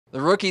The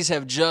rookies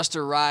have just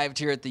arrived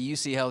here at the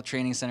UC Health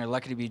Training Center.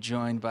 Lucky to be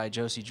joined by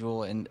Josey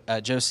Jewell. And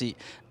Josey,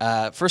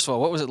 first of all,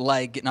 what was it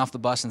like getting off the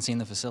bus and seeing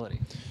the facility?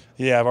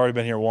 Yeah, I've already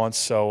been here once,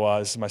 so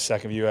this is my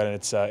second view at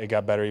it. It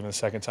got better even the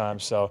second time,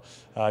 so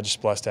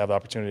just blessed to have the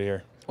opportunity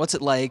here. What's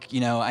it like?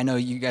 I know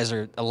you guys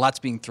are a lot's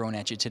being thrown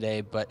at you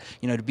today, but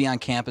to be on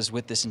campus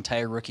with this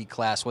entire rookie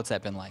class, what's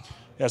that been like?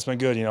 Yeah, it's been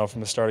good,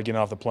 from the start of getting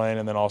off the plane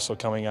and then also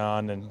coming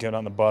on and getting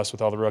on the bus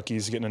with all the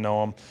rookies, getting to know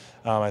them.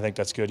 I think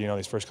that's good.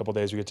 These first couple of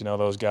days we get to know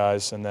those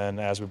guys, and then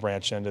as we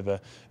branch into the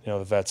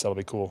vets, that'll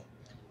be cool.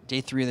 Day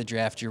 3 of the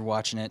draft, you're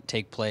watching it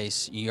take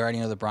place. You already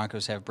know the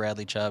Broncos have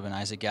Bradley Chubb and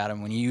Isaac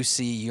Gadum. When you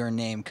see your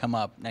name come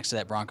up next to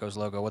that Broncos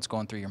logo, what's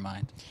going through your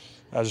mind?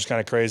 That was just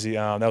kind of crazy.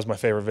 That was my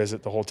favorite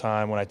visit the whole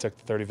time when I took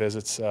the 30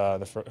 visits,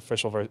 the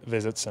official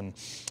visits, and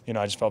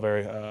I just felt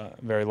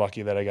very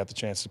lucky that I got the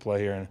chance to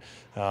play here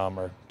and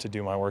or to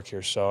do my work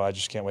here. So I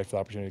just can't wait for the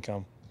opportunity to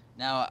come.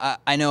 Now,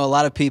 I know a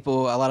lot of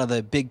people, a lot of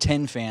the Big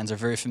Ten fans are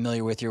very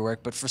familiar with your work,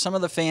 but for some of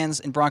the fans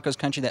in Broncos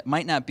country that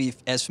might not be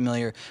as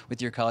familiar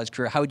with your college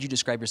career, how would you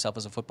describe yourself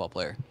as a football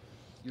player?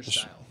 Your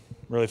style?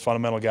 Really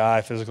fundamental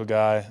guy, physical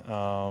guy,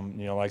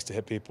 likes to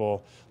hit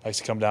people, likes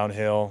to come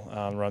downhill,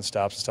 run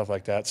stops and stuff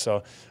like that.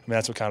 So,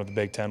 that's what kind of the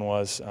Big Ten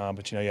was,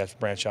 but you have to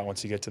branch out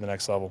once you get to the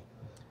next level.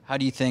 How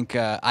do you think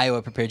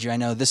Iowa prepared you? I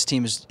know this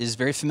team is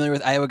very familiar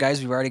with Iowa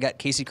guys. We've already got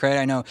Casey Credit.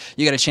 I know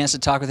you got a chance to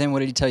talk with him. What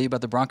did he tell you about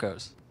the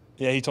Broncos?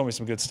 Yeah, he told me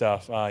some good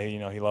stuff.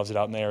 He loves it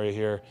out in the area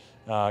here.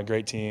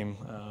 Great team,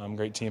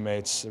 great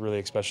teammates, really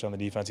especially on the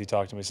defense. He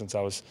talked to me since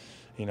I was,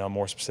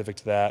 more specific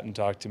to that, and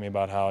talked to me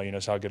about how,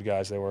 how good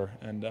guys they were,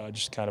 and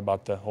just kind of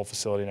about the whole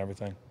facility and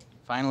everything.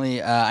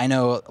 Finally, I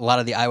know a lot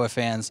of the Iowa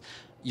fans,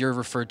 you're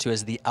referred to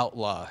as the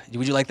Outlaw.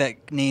 Would you like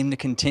that name to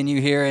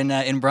continue here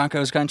in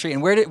Broncos country?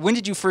 And when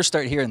did you first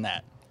start hearing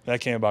that?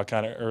 That came about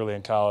kind of early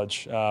in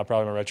college,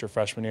 probably my redshirt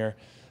freshman year.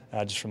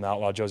 Just from the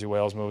Outlaw Josey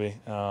Jewell movie.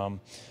 So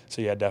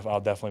yeah,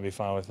 I'll definitely be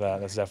fine with that.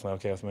 That's definitely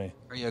okay with me.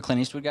 Are you a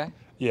Clint Eastwood guy?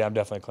 Yeah, I'm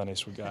definitely a Clint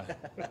Eastwood guy.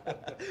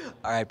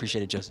 All right,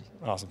 appreciate it, Josey.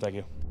 Awesome, thank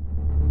you.